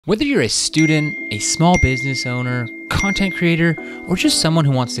Whether you're a student, a small business owner, content creator, or just someone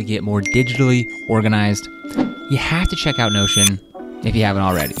who wants to get more digitally organized, you have to check out Notion if you haven't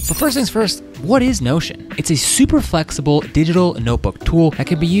already. But first things first, what is Notion? It's a super flexible digital notebook tool that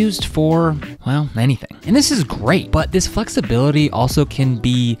can be used for, well, anything. And this is great, but this flexibility also can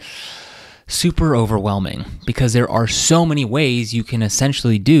be super overwhelming because there are so many ways you can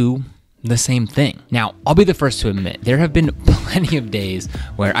essentially do the same thing. Now, I'll be the first to admit, there have been plenty of days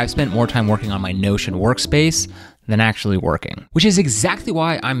where I've spent more time working on my Notion workspace than actually working, which is exactly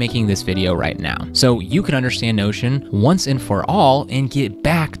why I'm making this video right now. So you can understand Notion once and for all and get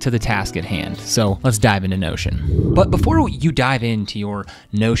back to the task at hand. So let's dive into Notion. But before you dive into your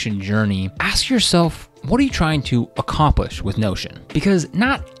Notion journey, ask yourself, what are you trying to accomplish with Notion? Because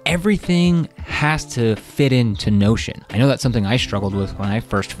not everything has to fit into Notion. I know that's something I struggled with when I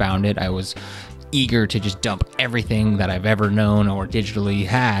first found it. I was eager to just dump everything that I've ever known or digitally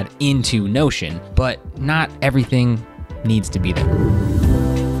had into Notion, but not everything needs to be there.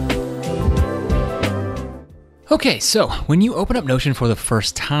 Okay, so when you open up Notion for the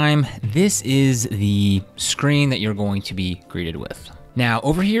first time, this is the screen that you're going to be greeted with. Now,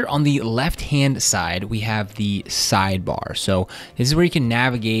 over here on the left-hand side, we have the sidebar. So this is where you can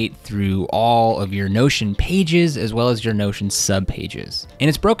navigate through all of your Notion pages as well as your Notion subpages. And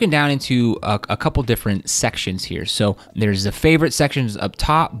it's broken down into a couple different sections here. So there's the favorite sections up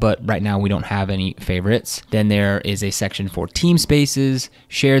top, but right now we don't have any favorites. Then there is a section for team spaces,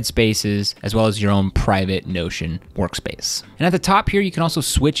 shared spaces, as well as your own private Notion workspace. And at the top here, you can also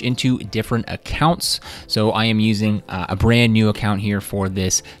switch into different accounts. So I am using a brand new account here for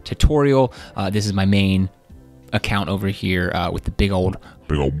this tutorial. This is my main account over here with the big old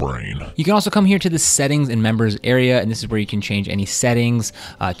brain. You can also come here to the settings and members area, and this is where you can change any settings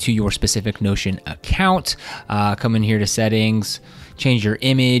to your specific Notion account. Come in here to settings, change your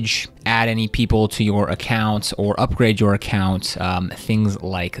image, add any people to your account, or upgrade your account, things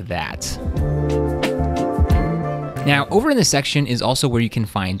like that. Now, over in this section is also where you can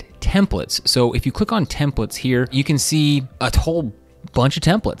find templates. So if you click on templates here, you can see a whole bunch of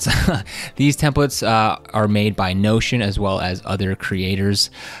templates. These templates are made by Notion as well as other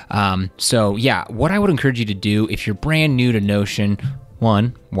creators. So yeah, what I would encourage you to do if you're brand new to Notion,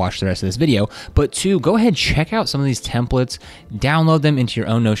 one, watch the rest of this video, but two, go ahead, check out some of these templates, download them into your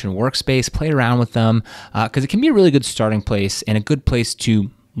own Notion workspace, play around with them, because it can be a really good starting place and a good place to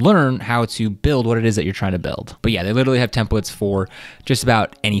learn how to build what it is that you're trying to build. But yeah, they literally have templates for just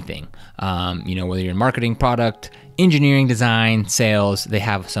about anything. You know, whether you're in marketing, product, engineering, design, sales, they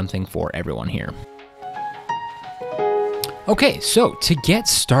have something for everyone here. Okay, so to get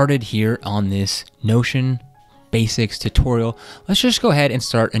started here on this Notion basics tutorial, let's just go ahead and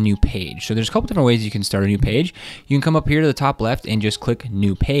start a new page. So there's a couple different ways you can start a new page. You can come up here to the top left and just click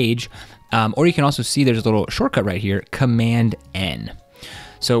new page. Or you can also see there's a little shortcut right here, Command N.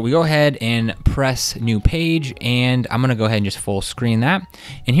 So we go ahead and press new page, and I'm gonna go ahead and just full screen that.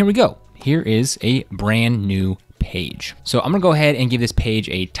 And here we go. Here is a brand new page. So I'm gonna go ahead and give this page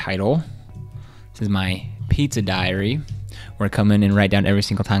a title. This is my pizza diary, where I come in and write down every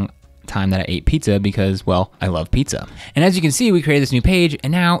single time that I ate pizza because, well, I love pizza. And as you can see, we created this new page,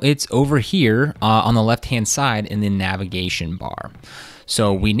 and now it's over here on the left-hand side in the navigation bar.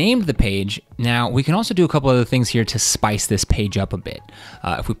 So we named the page. Now we can also do a couple other things here to spice this page up a bit.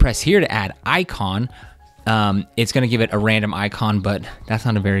 If we press here to add icon, it's gonna give it a random icon, but that's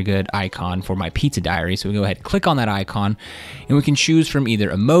not a very good icon for my pizza diary. So we go ahead and click on that icon, and we can choose from either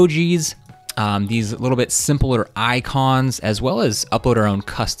emojis, these little bit simpler icons, as well as upload our own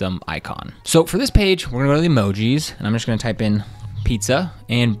custom icon. So for this page, we're gonna go to the emojis, and I'm just gonna type in pizza,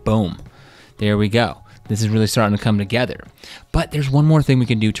 and boom, there we go. This is really starting to come together. But there's one more thing we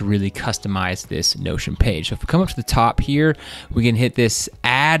can do to really customize this Notion page. So if we come up to the top here, we can hit this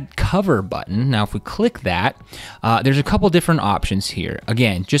add cover button. Now, if we click that, there's a couple different options here.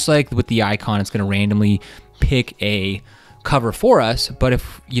 Again, just like with the icon, it's gonna randomly pick a cover for us, but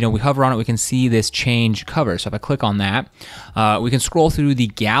if we hover on it, we can see this change cover. So if I click on that, we can scroll through the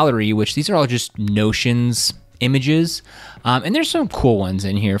gallery, which these are all just Notion's images, and there's some cool ones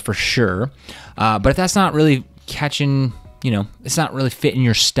in here for sure, but if that's not really catching, it's not really fitting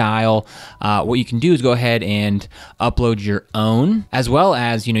your style, what you can do is go ahead and upload your own, as well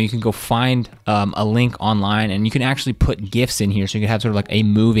as, you can go find a link online, and you can actually put GIFs in here, so you can have sort of like a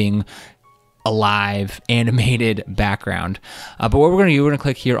moving, alive, animated background. But what we're gonna do, we're gonna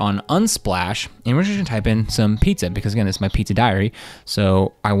click here on Unsplash, and we're just gonna type in some pizza, because again, this is my pizza diary,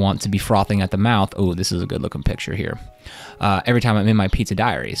 so I want to be frothing at the mouth. Oh, this is a good looking picture here. Every time I'm in my pizza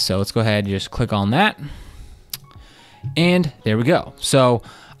diary. So let's go ahead and just click on that. And there we go. So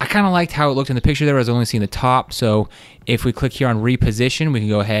I kind of liked how it looked in the picture there. I was only seeing the top. So if we click here on reposition, we can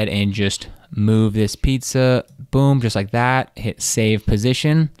go ahead and just move this pizza, boom, just like that, hit save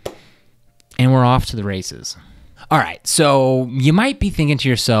position, and we're off to the races. All right, so you might be thinking to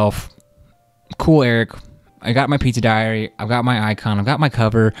yourself, cool, Eric, I got my pizza diary, I've got my icon, I've got my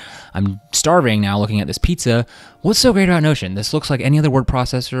cover, I'm starving now looking at this pizza. What's so great about Notion? This looks like any other word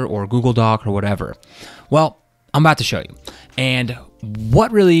processor or Google Doc or whatever. Well, I'm about to show you. And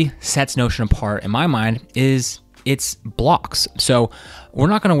what really sets Notion apart in my mind is its blocks. So we're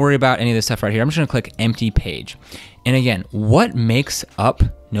not gonna worry about any of this stuff right here. I'm just gonna click empty page. And again, what makes up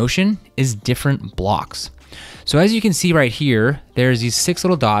Notion is different blocks. So as you can see right here, there's these 6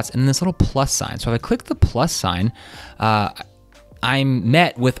 little dots and this little plus sign. So if I click the plus sign, I'm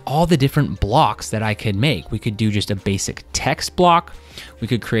met with all the different blocks that I could make. We could do just a basic text block. We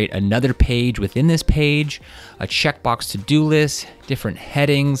could create another page within this page, a checkbox to-do list, different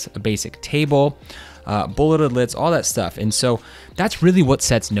headings, a basic table, bulleted lists, all that stuff. And so that's really what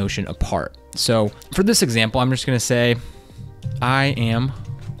sets Notion apart. So for this example, I'm just gonna say, I am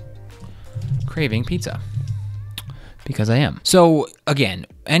craving pizza. Because I am. So again,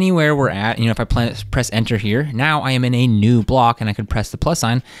 anywhere we're at, if I press enter here, now I am in a new block and I can press the plus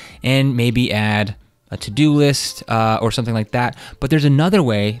sign and maybe add a to-do list or something like that. But there's another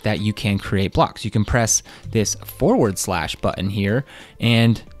way that you can create blocks. You can press this / button here,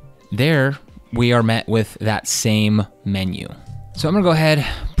 and there we are met with that same menu. So I'm gonna go ahead,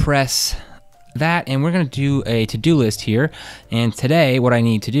 press that, and we're gonna do a to-do list here. And today what I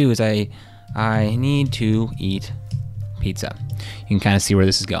need to do is I need to eat pizza. You can kind of see where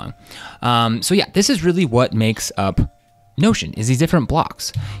this is going. So yeah, this is really what makes up Notion, is these different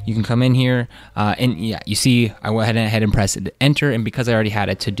blocks. You can come in here and yeah, you see I went ahead and pressed enter, and because I already had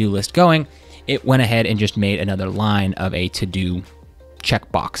a to-do list going, it went ahead and just made another line of a to-do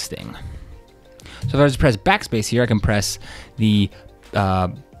checkbox thing. So if I just press backspace here, I can press the /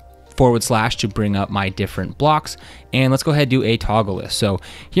 to bring up my different blocks, and let's go ahead and do a toggle list. So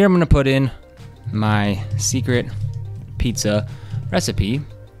here I'm gonna put in my secret pizza recipe,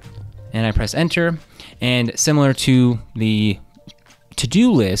 and I press enter, and similar to the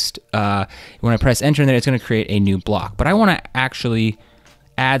to-do list, when I press enter in there, it's going to create a new block, but I want to actually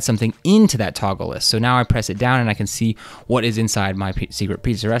add something into that toggle list. So now I press it down and I can see what is inside my secret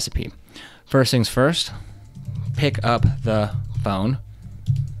pizza recipe. First things first, pick up the phone,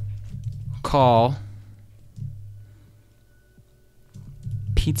 call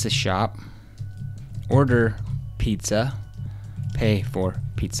pizza shop, order pizza, pay for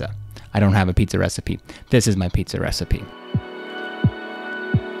pizza. I don't have a pizza recipe. This is my pizza recipe.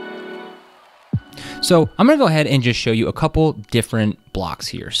 So I'm gonna go ahead and just show you a couple different blocks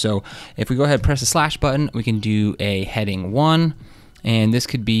here. So if we go ahead and press the / button, we can do a heading 1, and this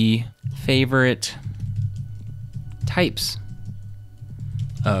could be favorite types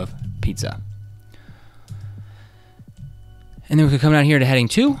of pizza. And then we could come down here to heading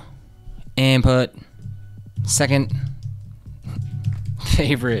 2 and put second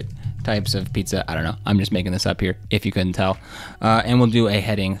favorite types of pizza. I don't know, I'm just making this up here if you couldn't tell. And we'll do a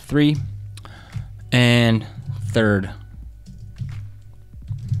heading 3 and third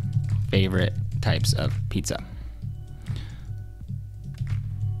favorite types of pizza.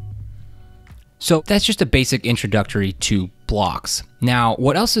 So that's just a basic introductory to blocks. Now,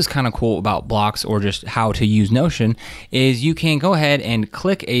 what else is kind of cool about blocks, or just how to use Notion, is you can go ahead and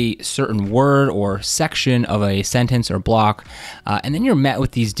click a certain word or section of a sentence or block, and then you're met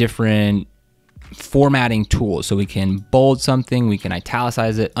with these different formatting tools. So we can bold something, we can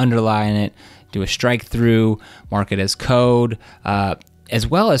italicize it, underline it, do a strike through, mark it as code, as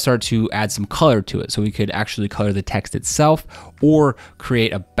well as start to add some color to it. So we could actually color the text itself or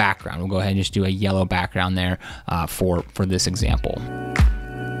create a background. We'll go ahead and just do a yellow background there for this example.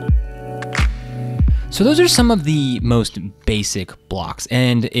 So those are some of the most basic blocks.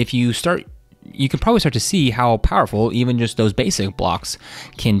 And if you start, you can probably start to see how powerful even just those basic blocks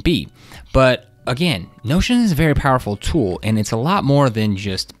can be. But again, Notion is a very powerful tool, and it's a lot more than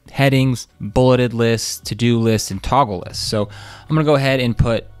just headings, bulleted lists, to-do lists, and toggle lists. So I'm gonna go ahead and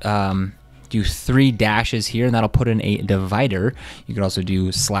put, do 3 dashes here, and that'll put in a divider. You could also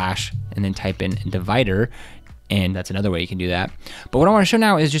do / and then type in divider, and that's another way you can do that. But what I wanna show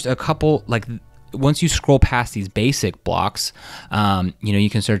now is just a couple, like, once you scroll past these basic blocks, you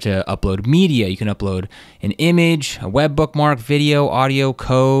can start to upload media. You can upload an image, a web bookmark, video, audio,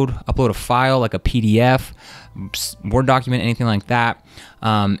 code, upload a file like a PDF, Word document, anything like that.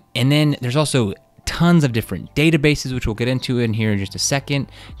 And then there's also tons of different databases, which we'll get into in here in just a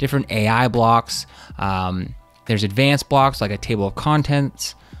second, different AI blocks. There's advanced blocks like a table of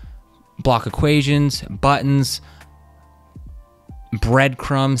contents, block equations, buttons,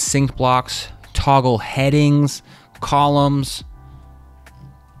 breadcrumbs, sync blocks, toggle headings, columns.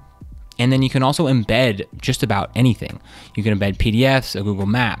 And then you can also embed just about anything. You can embed PDFs, Google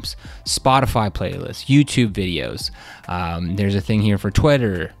Maps, Spotify playlists, YouTube videos. There's a thing here for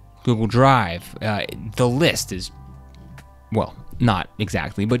Twitter, Google Drive. The list is, well, not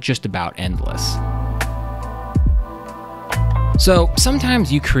exactly, but just about endless. So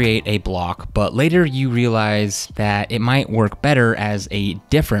sometimes you create a block, but later you realize that it might work better as a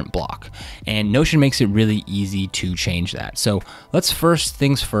different block. And Notion makes it really easy to change that. So let's first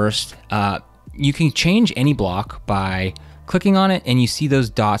things first, you can change any block by clicking on it, and you see those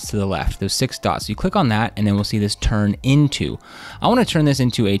dots to the left, those 6 dots. You click on that, and then we'll see this turn into. I want to turn this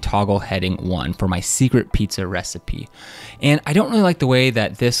into a toggle heading 1 for my secret pizza recipe. And I don't really like the way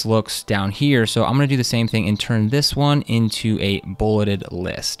that this looks down here, so I'm going to do the same thing and turn this one into a bulleted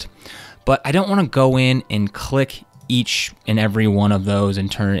list. But I don't want to go in and click each and every one of those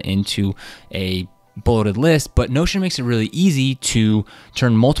and turn it into a bulleted list, but Notion makes it really easy to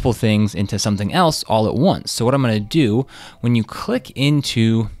turn multiple things into something else all at once. So what I'm going to do, when you click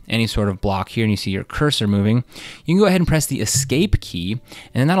into any sort of block here and you see your cursor moving, you can go ahead and press the escape key,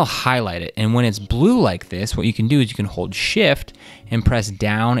 and then that'll highlight it. And when it's blue like this, what you can do is you can hold shift and press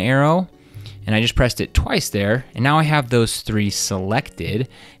down arrow, and I just pressed it twice there, and now I have those 3 selected,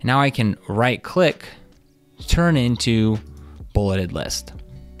 and now I can right click, turn into bulleted list.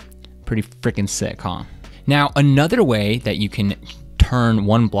 Pretty freaking sick, huh? Now, another way that you can turn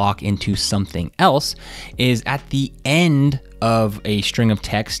one block into something else is at the end of a string of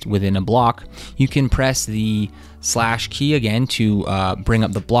text within a block, you can press the slash key again to bring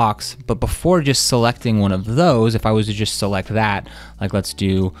up the blocks. But before just selecting one of those, if I was to just select that, like let's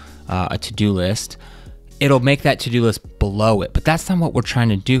do a to-do list, it'll make that to-do list below it, but that's not what we're trying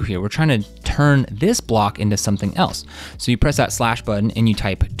to do here. We're trying to turn this block into something else. So you press that slash button and you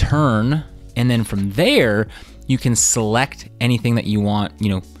type turn, and then from there, you can select anything that you want,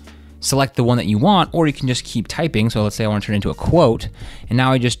 select the one that you want, or you can just keep typing. So let's say I want to turn it into a quote, and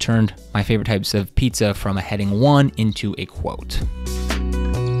now I just turned my favorite types of pizza from a heading 1 into a quote.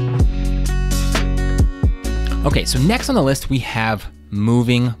 Okay, so next on the list, we have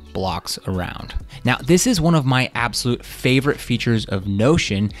moving blocks around. Now, this is one of my absolute favorite features of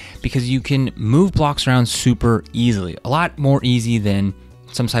Notion because you can move blocks around super easily, a lot more easy than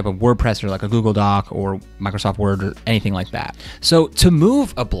some type of WordPress or like a Google Doc or Microsoft Word or anything like that. So to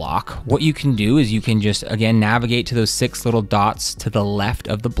move a block, what you can do is you can just, again, navigate to those 6 little dots to the left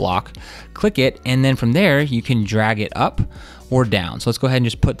of the block, click it, and then from there, you can drag it up or down. So let's go ahead and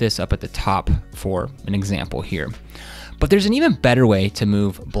just put this up at the top for an example here. But there's an even better way to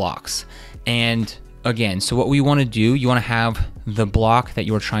move blocks. And again, so what we want to do, you want to have the block that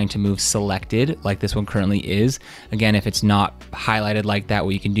you're trying to move selected, like this one currently is. Again, if it's not highlighted like that,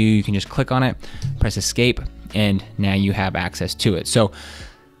 what you can do, you can just click on it, press escape, and now you have access to it. So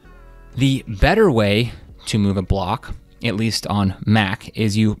the better way to move a block, at least on Mac,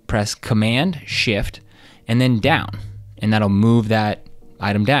 is you press Command Shift and then down, and that'll move that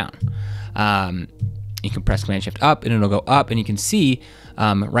item down. You can press Command Shift up and it'll go up, and you can see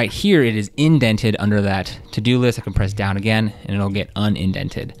right here it is indented under that to-do list. I can press down again and it'll get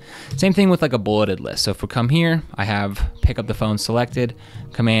unindented. Same thing with like a bulleted list. So if we come here, I have pick up the phone selected,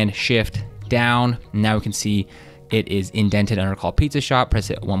 Command Shift down, and now we can see it is indented under call pizza shop.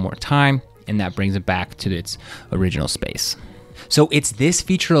 Press it one more time and that brings it back to its original space. So it's this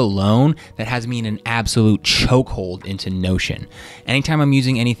feature alone that has me in an absolute chokehold into Notion. Anytime I'm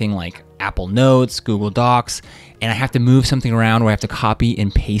using anything like Apple Notes, Google Docs, and I have to move something around or I have to copy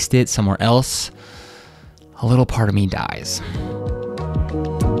and paste it somewhere else, a little part of me dies.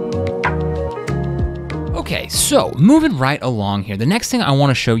 Okay, so moving right along here, the next thing I want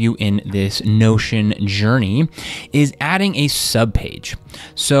to show you in this Notion journey is adding a subpage.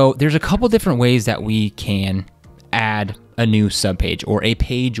 So there's a couple different ways that we can add a new subpage or a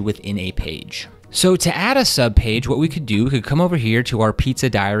page within a page. So to add a subpage, what we could do, we could come over here to our pizza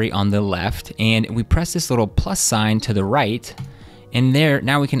diary on the left, and we press this little plus sign to the right, and there,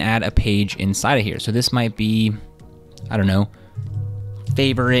 now we can add a page inside of here. So this might be, I don't know,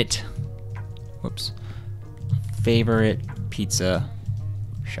 favorite pizza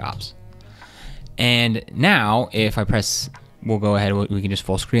shops. And now if I press, we'll go ahead, we can just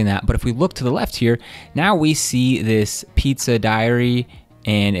full screen that. But if we look to the left here, now we see this pizza diary.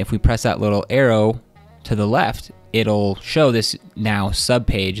 And if we press that little arrow to the left, it'll show this now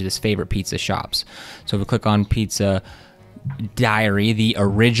subpage, this favorite pizza shops. So if we click on pizza diary, the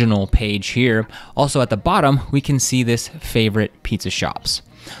original page here, also at the bottom, we can see this favorite pizza shops.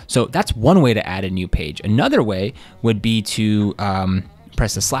 So that's one way to add a new page. Another way would be to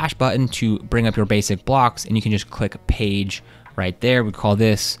press the slash button to bring up your basic blocks, and you can just click page right there. We call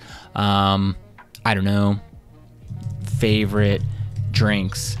this, I don't know, favorite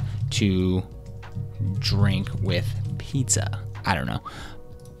drinks to drink with pizza. I don't know.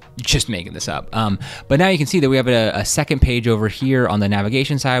 Just making this up. But now you can see that we have a second page over here on the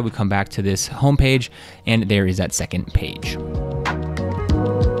navigation side. We come back to this home page, and there is that second page.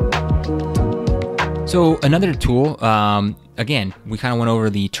 So another tool, again, we kind of went over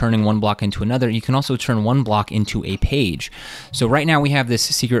the turning one block into another. You can also turn one block into a page. So right now we have this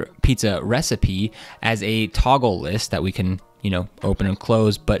secret pizza recipe as a toggle list that we can, open and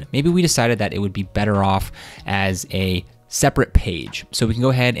close, but maybe we decided that it would be better off as a separate page. So we can go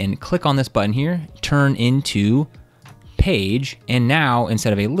ahead and click on this button here, turn into page, and now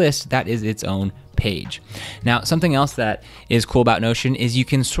instead of a list, that is its own page. Now, something else that is cool about Notion is you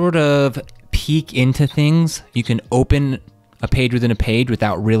can sort of peek into things. You can open a page within a page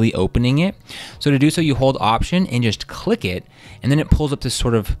without really opening it. So to do so, you hold Option and just click it, and then it pulls up this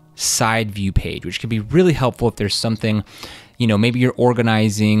sort of side view page, which can be really helpful if there's something, maybe you're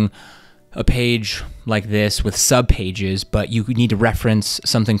organizing a page like this with sub pages, but you need to reference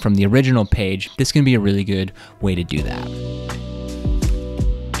something from the original page. This can be a really good way to do that.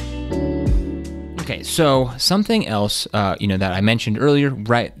 Okay, so something else, that I mentioned earlier,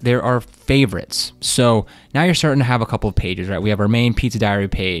 right? There are favorites. So now you're starting to have a couple of pages, right? We have our main pizza diary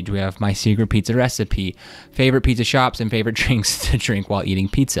page. We have my secret pizza recipe, favorite pizza shops, and favorite drinks to drink while eating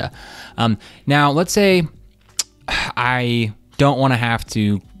pizza. Now, let's say I don't want to have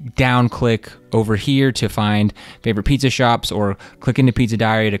to down click over here to find favorite pizza shops or click into pizza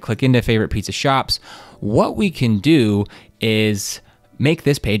diary to click into favorite pizza shops. What we can do is make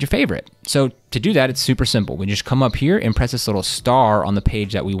this page a favorite. So to do that, it's super simple. We just come up here and press this little star on the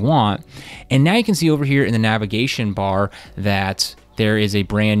page that we want. And now you can see over here in the navigation bar that there is a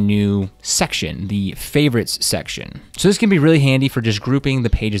brand new section, the favorites section. So this can be really handy for just grouping the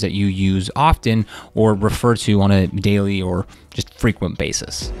pages that you use often or refer to on a daily or just frequent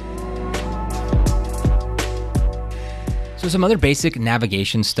basis. So some other basic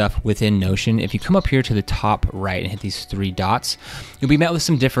navigation stuff within Notion, if you come up here to the top right and hit these three dots, you'll be met with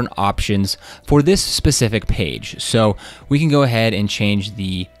some different options for this specific page. So we can go ahead and change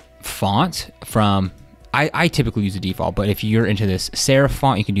the font from, I typically use the default, but if you're into this serif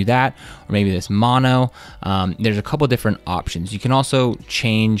font, you can do that, or maybe this mono. There's a couple different options. You can also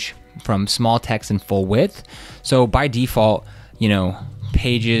change from small text and full width. So by default,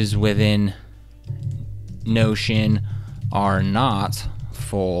 pages within Notion are not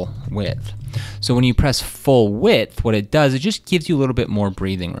full width. So when you press full width, what it does, it just gives you a little bit more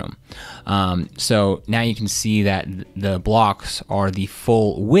breathing room. So now you can see that the blocks are the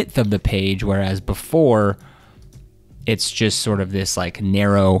full width of the page, whereas before it's just sort of this like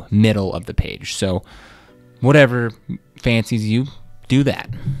narrow middle of the page. So whatever fancies you, do that.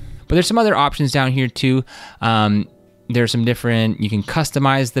 But there's some other options down here too. There's some different, you can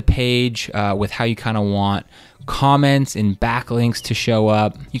customize the page with how you kind of want comments and backlinks to show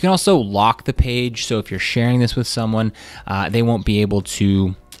up. You can also lock the page, so if you're sharing this with someone, they won't be able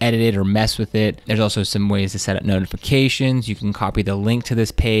to edit it or mess with it. There's also some ways to set up notifications. You can copy the link to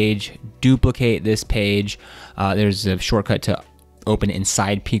this page, duplicate this page. There's a shortcut to open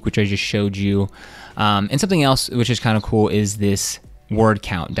inside peek, which I just showed you. And something else which is kind of cool is this word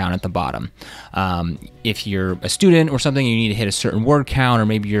count down at the bottom. If you're a student or something, you need to hit a certain word count, or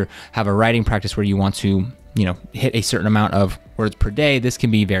maybe you have a writing practice where you want to, hit a certain amount of words per day. This can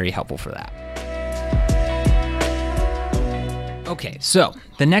be very helpful for that. Okay, so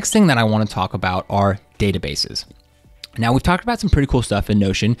the next thing that I want to talk about are databases. Now, we've talked about some pretty cool stuff in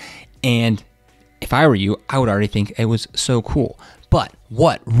Notion, and if I were you, I would already think it was so cool. But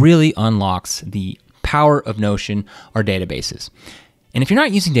what really unlocks the power of Notion are databases. And if you're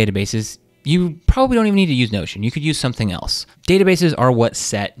not using databases, you probably don't even need to use Notion. You could use something else. Databases are what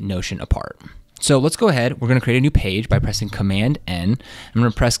set Notion apart. So let's go ahead. We're going to create a new page by pressing Command N. I'm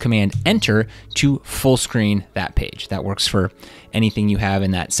going to press Command Enter to full screen that page. That works for anything you have in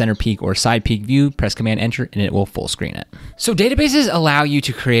that center peek or side peek view. Press Command Enter and it will full screen it. So databases allow you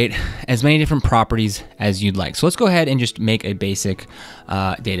to create as many different properties as you'd like. So let's go ahead and just make a basic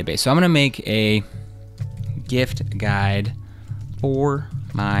database. So I'm going to make a gift guide for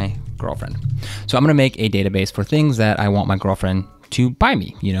my girlfriend. So I'm going to make a database for things that I want my girlfriend to buy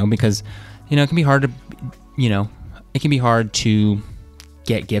me, because it can be hard to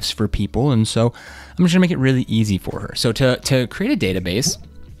get gifts for people. And so I'm just gonna make it really easy for her. So to create a database,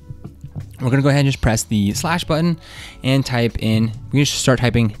 We're gonna go ahead and just press the slash button and type in, we can just start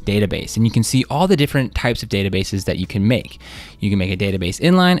typing database, and you can see all the different types of databases that you can make. You can make a database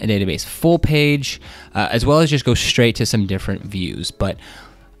inline, a database full page, as well as just go straight to some different views. But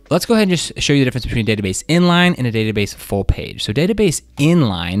let's go ahead and just show you the difference between a database inline and a database full page. So database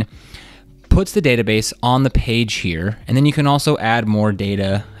inline puts the database on the page here, and then you can also add more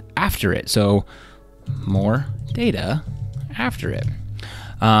data after it. So more data after it.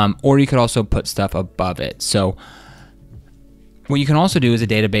 Or you could also put stuff above it. So what you can also do is a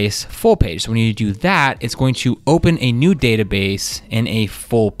database full page. So when you do that, it's going to open a new database in a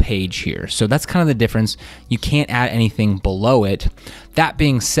full page here. So that's kind of the difference. You can't add anything below it. That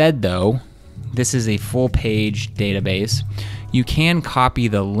being said though, this is a full page database. You can copy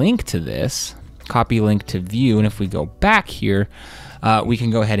the link to this, copy link to view. And if we go back here, we can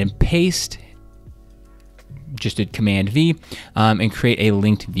go ahead and paste, just did Command V, and create a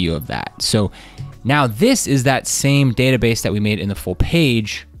linked view of that. So now this is that same database that we made in the full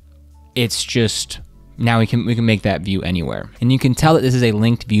page. It's just, now we can make that view anywhere. And you can tell that this is a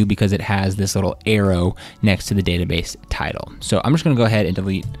linked view because it has this little arrow next to the database title. So I'm just gonna go ahead and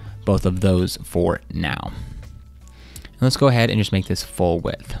delete both of those for now. And let's go ahead and just make this full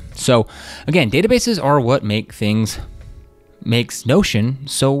width. So again, databases are what makes Notion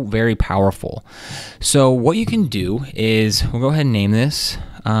so very powerful. So what you can do is, we'll go ahead and name this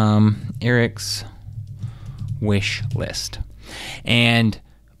Eric's wish list. And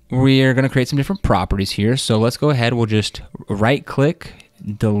we're gonna create some different properties here. So let's go ahead, we'll just right click,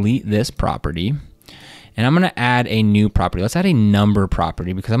 delete this property. And I'm gonna add a new property. Let's add a number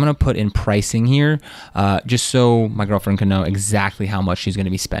property because I'm gonna put in pricing here just so my girlfriend can know exactly how much she's gonna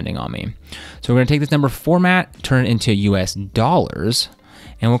be spending on me. So we're gonna take this number format, turn it into US dollars,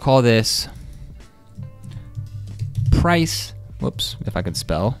 and we'll call this price, whoops, if I could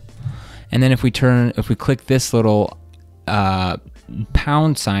spell. And then if we click this little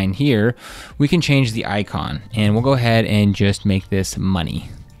pound sign here, we can change the icon, and we'll go ahead and just make this money,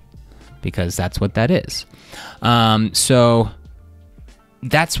 because that's what that is. So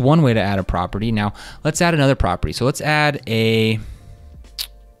that's one way to add a property. Now let's add another property. So let's add a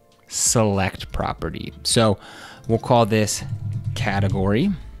select property. So we'll call this category,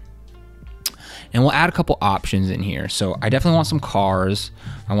 and we'll add a couple options in here. So I definitely want some cars.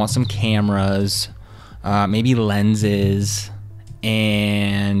 I want some cameras, maybe lenses,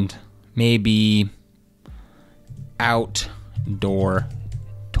 and maybe outdoor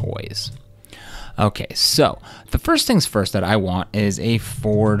toys. Okay, so the first things first that I want is a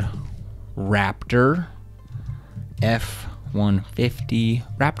Ford Raptor F-150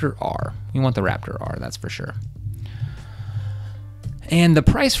 Raptor R. We want the Raptor R, that's for sure. And the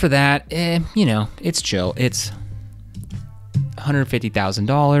price for that, you know, it's chill. It's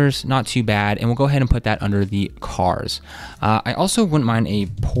 $150,000, not too bad. And we'll go ahead and put that under the cars. I also wouldn't mind a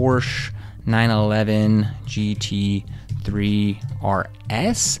Porsche 911 GT3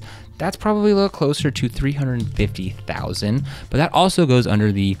 RS. That's probably a little closer to $350,000, but that also goes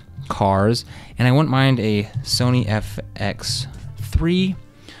under the cars. And I wouldn't mind a Sony FX3,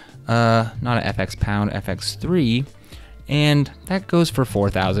 not an FX pound, FX3, and that goes for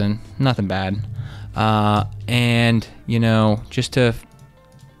 $4,000, nothing bad. And you know, just to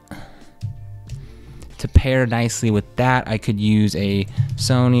pair nicely with that, I could use a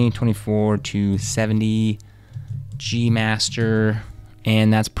Sony 24-70 G Master,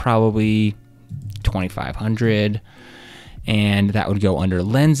 and that's probably $2,500, and that would go under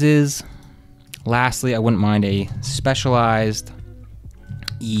lenses. Lastly, I wouldn't mind a Specialized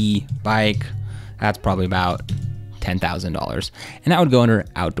e-bike. That's probably about $10,000, and that would go under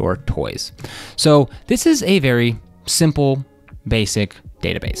outdoor toys. So this is a very simple, basic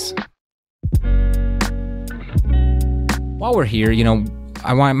database. While we're here, you know,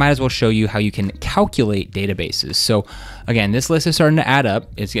 might as well show you how you can calculate databases. So again, this list is starting to add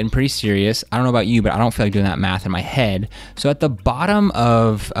up. It's getting pretty serious. I don't know about you, but I don't feel like doing that math in my head. So at the bottom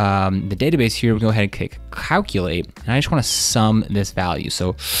of the database here, we go ahead and click calculate, and I just want to sum this value.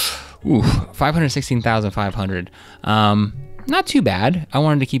 So, ooh, 516,500. Not too bad. I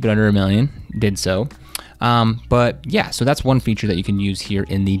wanted to keep it under $1 million. Did so. But yeah, so that's one feature that you can use here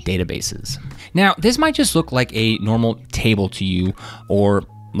in the databases. Now, this might just look like a normal table to you, or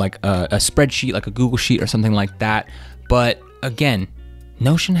like a spreadsheet, like a Google Sheet or something like that. But again,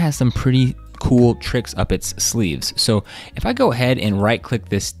 Notion has some pretty cool tricks up its sleeves. So if I go ahead and right click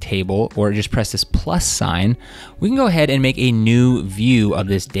this table, or just press this plus sign, we can go ahead and make a new view of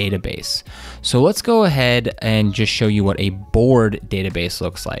this database. So let's go ahead and just show you what a board database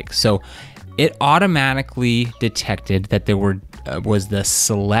looks like. So it automatically detected that there were was the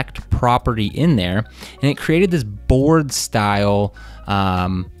select property in there, and it created this board style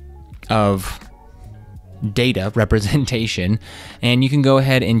of data representation, and you can go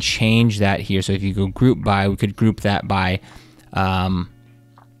ahead and change that here. So if you go group by, we could group that by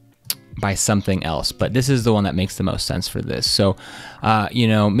something else, but this is the one that makes the most sense for this. So you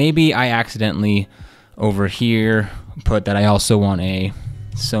know, maybe I accidentally over here put that I also want a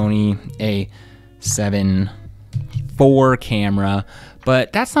Sony a7 IV camera,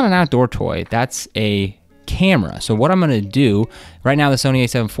 but that's not an outdoor toy, that's a camera. So what I'm gonna do, right now the Sony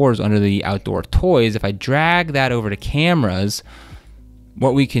a7 IV is under the outdoor toys. If I drag that over to cameras,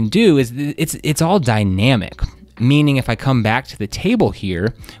 what we can do is it's all dynamic. Meaning if I come back to the table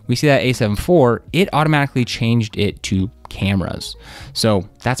here, we see that a7 IV, it automatically changed it to cameras. So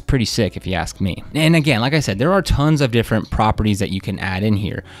that's pretty sick if you ask me. And again, like I said, there are tons of different properties that you can add in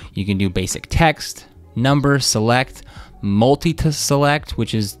here. You can do basic text, number, select, multi-to-select,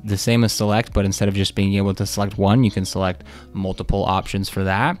 which is the same as select, but instead of just being able to select one, you can select multiple options for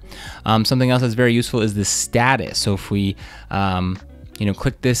that. Something else that's very useful is the status. So if we, you know,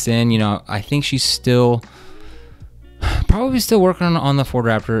 click this in, you know, I think she's probably still working on the Ford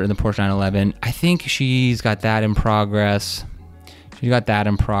Raptor and the Porsche 911. I think she's got that in progress. She got that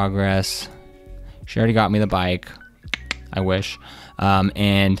in progress. She already got me the bike. I wish.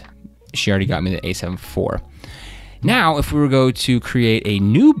 And she already got me the a7 IV. Now, if we were to go to create a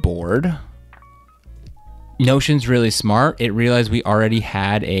new board, Notion's really smart. It realized we already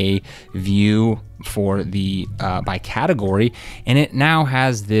had a view for the by category, and it now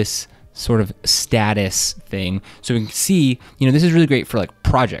has this sort of status thing. So we can see, you know, this is really great for like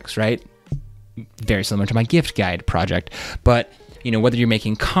projects, right? Very similar to my gift guide project. But, you know, whether you're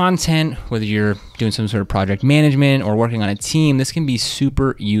making content, whether you're doing some sort of project management or working on a team, this can be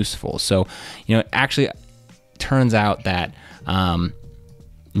super useful. So, you know, it actually turns out that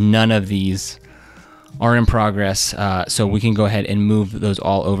none of these are in progress, so we can go ahead and move those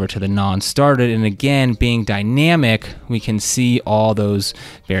all over to the non-started. And again, being dynamic, we can see all those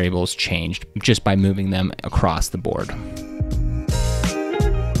variables changed just by moving them across the board.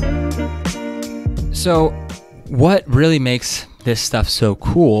 So what really makes this stuff so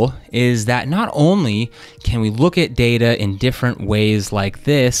cool is that not only can we look at data in different ways like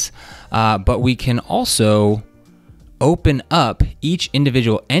this, but we can also open up each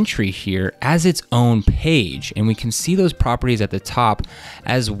individual entry here as its own page, and we can see those properties at the top,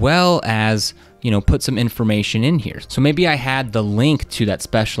 as well as, you know, put some information in here. So maybe I had the link to that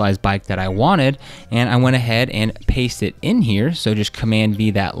specialized bike that I wanted, and I went ahead and pasted it in here. So just Command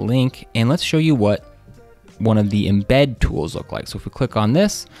V that link, and let's show you what one of the embed tools look like. So if we click on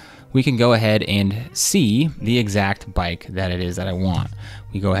this, we can go ahead and see the exact bike that it is that I want.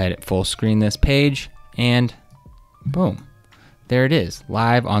 We go ahead and full screen this page, and boom, there it is,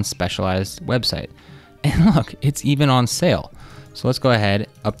 live on specialized website. And look, it's even on sale. So let's go ahead,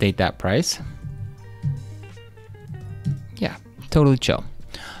 update that price. Yeah, totally chill.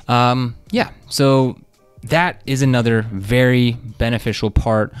 Yeah, so that is another very beneficial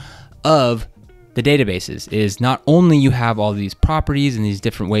part of the databases, is not only you have all these properties and these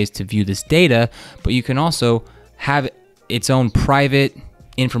different ways to view this data, but you can also have its own private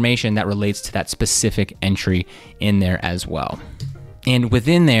information that relates to that specific entry in there as well. And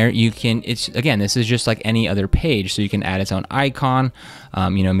within there, you can, it's, again, this is just like any other page. So you can add its own icon,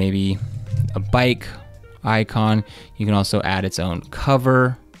 you know, maybe a bike icon. You can also add its own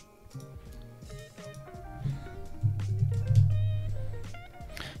cover.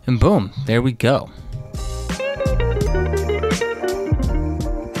 And boom, there we go.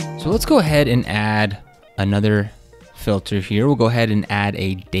 So let's go ahead and add another filter here. We'll go ahead and add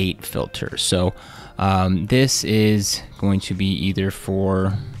a date filter. So this is going to be either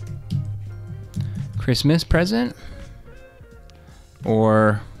for Christmas present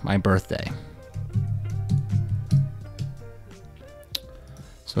or my birthday.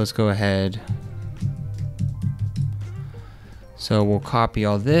 So let's go ahead. So we'll copy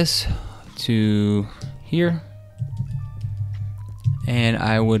all this to here. And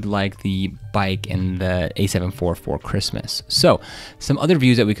I would like the bike and the a7 IV for Christmas. So some other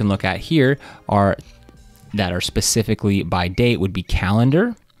views that we can look at here are that are specifically by date would be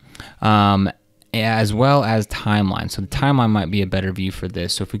calendar, as well as timeline. So the timeline might be a better view for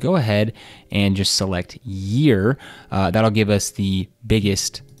this. So if we go ahead and just select year, that'll give us the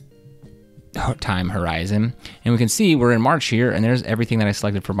biggest time horizon. And we can see we're in March here, and there's everything that I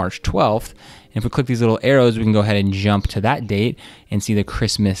selected for March 12th. And if we click these little arrows, we can go ahead and jump to that date and see the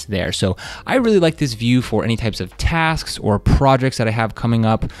Christmas there. So I really like this view for any types of tasks or projects that I have coming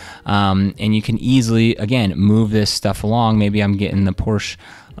up. And you can easily, again, move this stuff along. Maybe I'm getting the Porsche,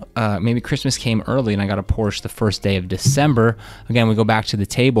 maybe Christmas came early and I got a Porsche the first day of December. Again, we go back to the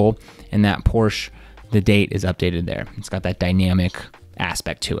table and that Porsche, the date is updated there. It's got that dynamic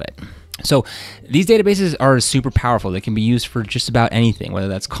aspect to it. So these databases are super powerful. They can be used for just about anything, whether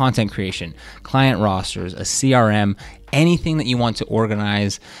that's content creation, client rosters, a CRM, anything that you want to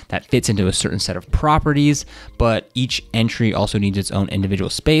organize that fits into a certain set of properties, but each entry also needs its own individual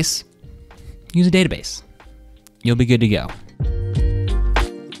space. Use a database. You'll be good to go.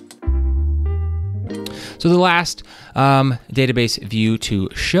 So the last database view to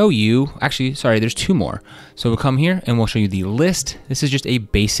show you, actually, sorry, there's two more. So we'll come here and we'll show you the list. This is just a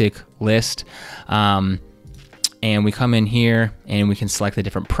basic list. And we come in here and we can select the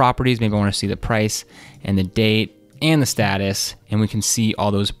different properties. Maybe I want to see the price and the date and the status, and we can see all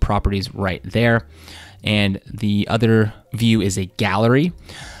those properties right there. And the other view is a gallery,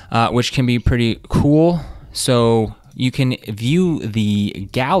 which can be pretty cool. So you can view the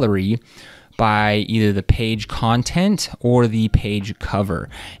gallery by either the page content or the page cover.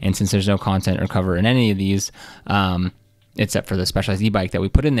 And since there's no content or cover in any of these, except for the specialized e-bike that we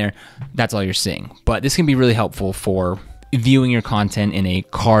put in there, that's all you're seeing. But this can be really helpful for viewing your content in a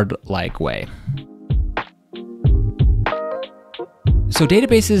card-like way. So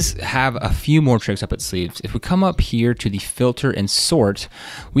databases have a few more tricks up its sleeves. If we come up here to the filter and sort,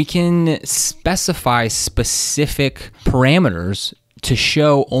 we can specify specific parameters to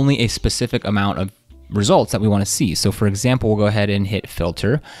show only a specific amount of results that we want to see. So for example, we'll go ahead and hit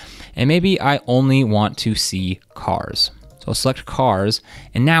filter, and maybe I only want to see cars. So I'll select cars,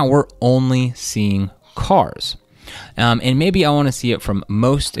 and now we're only seeing cars. And maybe I want to see it from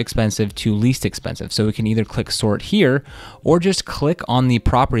most expensive to least expensive. So we can either click sort here or just click on the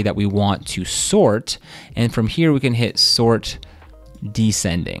property that we want to sort. And from here, we can hit sort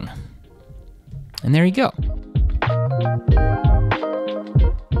descending. And there you go.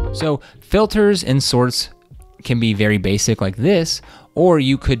 So filters and sorts can be very basic like this, or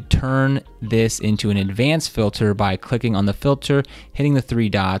you could turn this into an advanced filter by clicking on the filter, hitting the three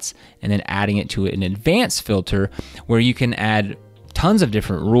dots, and then adding it to an advanced filter where you can add tons of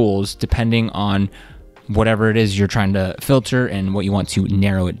different rules depending on whatever it is you're trying to filter and what you want to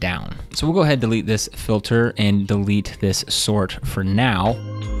narrow it down. So we'll go ahead and delete this filter and delete this sort for now.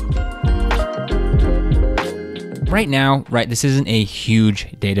 Right now, this isn't a huge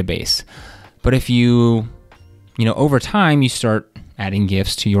database, but if you over time you start adding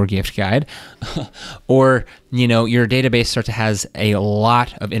gifts to your gift guide, or your database starts to has a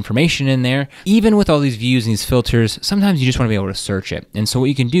lot of information in there, even with all these views and these filters, sometimes you just want to be able to search it. And so what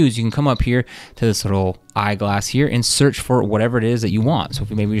you can do is you can come up here to this little eyeglass here and search for whatever it is that you want. So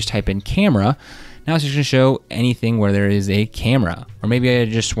if maybe we just type in camera, now it's just going to show anything where there is a camera. Or maybe I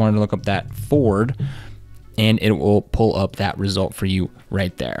just wanted to look up that Ford, and it will pull up that result for you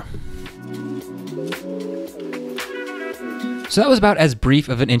right there. So that was about as brief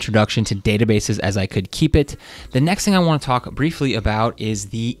of an introduction to databases as I could keep it. The next thing I want to talk briefly about is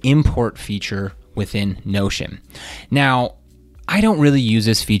the import feature within Notion. Now, I don't really use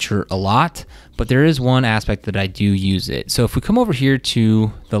this feature a lot, but there is one aspect that I do use it. So if we come over here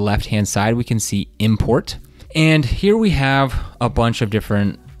to the left-hand side, we can see import. And here we have a bunch of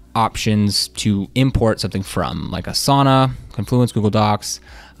different options to import something from, like Asana, Confluence, Google Docs,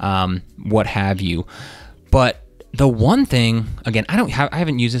 what have you. But the one thing, again, I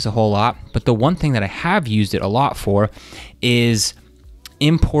haven't used this a whole lot, but the one thing that I have used it a lot for is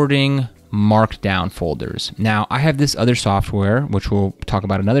importing markdown folders. Now, I have this other software, which we'll talk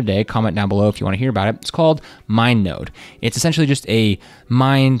about another day. Comment down below if you want to hear about it. It's called MindNode. It's essentially just a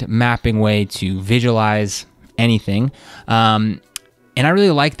mind mapping way to visualize anything. And I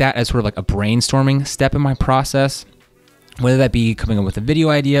really like that as sort of like a brainstorming step in my process, whether that be coming up with a video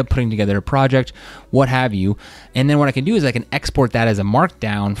idea, putting together a project, what have you. And then what I can do is I can export that as a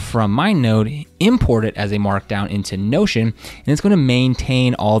markdown from MindNode, import it as a markdown into Notion, and it's going to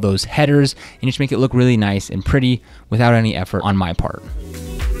maintain all those headers and just make it look really nice and pretty without any effort on my part.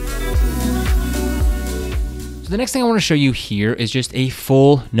 The next thing I want to show you here is just a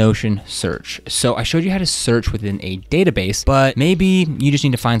full Notion search. So I showed you how to search within a database, but maybe you just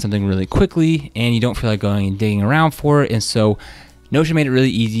need to find something really quickly and you don't feel like going and digging around for it. And so Notion made it really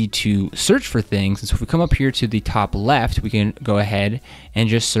easy to search for things. And so if we come up here to the top left, we can go ahead and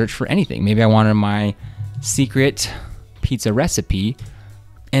just search for anything. Maybe I wanted my secret pizza recipe,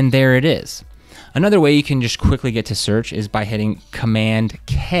 and there it is. Another way you can just quickly get to search is by hitting Command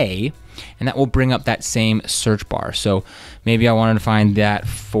K. and that will bring up that same search bar. So maybe I wanted to find that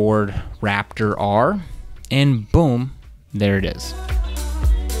Ford Raptor R, and boom, there it is.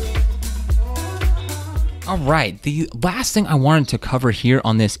 All right, the last thing I wanted to cover here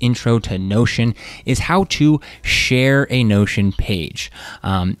on this intro to Notion is how to share a Notion page.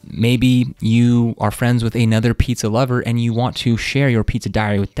 Maybe you are friends with another pizza lover and you want to share your pizza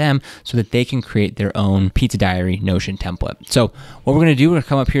diary with them so that they can create their own pizza diary Notion template. So what we're gonna do, we're gonna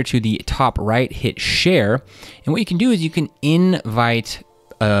come up here to the top right, hit share, and what you can do is you can invite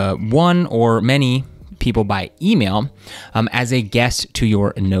one or many people by email as a guest to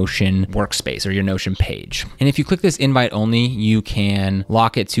your Notion workspace or your Notion page. And if you click this invite only, you can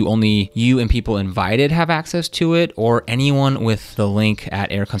lock it to only you and people invited have access to it, or anyone with the link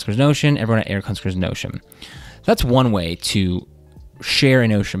at Eric Hunsaker's Notion, everyone at Eric Hunsaker's Notion. That's one way to share a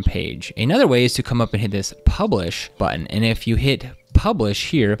Notion page. Another way is to come up and hit this publish button. And if you hit publish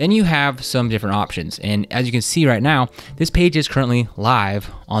here, then you have some different options. And as you can see right now, this page is currently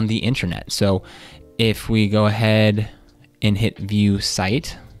live on the internet. So if we go ahead and hit view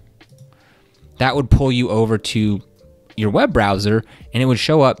site, that would pull you over to your web browser and it would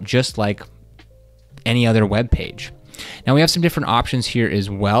show up just like any other web page. Now we have some different options here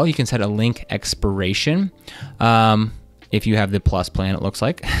as well. You can set a link expiration if you have the plus plan, it looks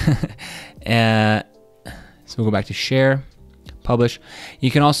like. So we'll go back to share, publish.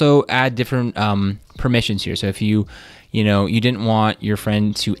 You can also add different permissions here. So if you didn't want your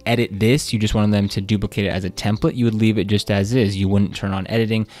friend to edit this, you just wanted them to duplicate it as a template, you would leave it just as is. You wouldn't turn on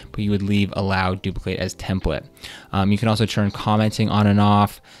editing, but you would leave allow duplicate as template. You can also turn commenting on and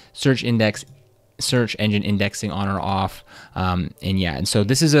off, search engine indexing on or off. And so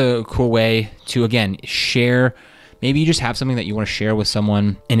this is a cool way to, again, share. Maybe you just have something that you want to share with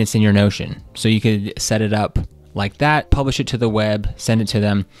someone and it's in your Notion. So you could set it up like that, publish it to the web, send it to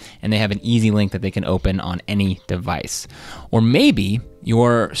them, and they have an easy link that they can open on any device. Or maybe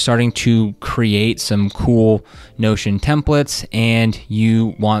you're starting to create some cool Notion templates and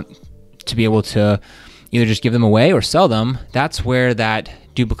you want to be able to either just give them away or sell them. That's where that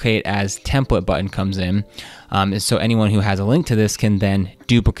duplicate as template button comes in. So anyone who has a link to this can then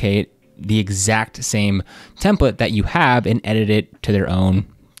duplicate the exact same template that you have and edit it to their own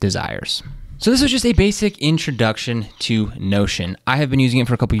desires. So this was just a basic introduction to Notion. I have been using it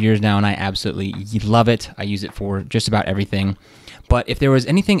for a couple of years now and I absolutely love it. I use it for just about everything. But if there was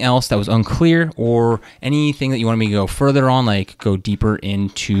anything else that was unclear or anything that you wanted me to go further on, like go deeper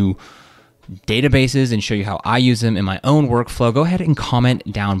into databases and show you how I use them in my own workflow, go ahead and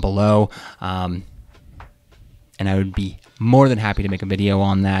comment down below. And I would be more than happy to make a video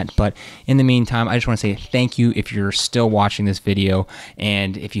on that. But in the meantime, I just want to say thank you if you're still watching this video.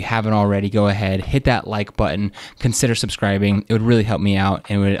 And if you haven't already, go ahead, hit that like button, consider subscribing. It would really help me out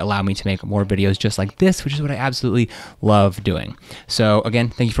and it would allow me to make more videos just like this, which is what I absolutely love doing. So again,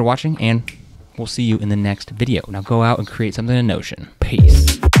 thank you for watching and we'll see you in the next video. Now go out and create something in Notion.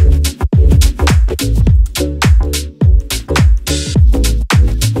 Peace.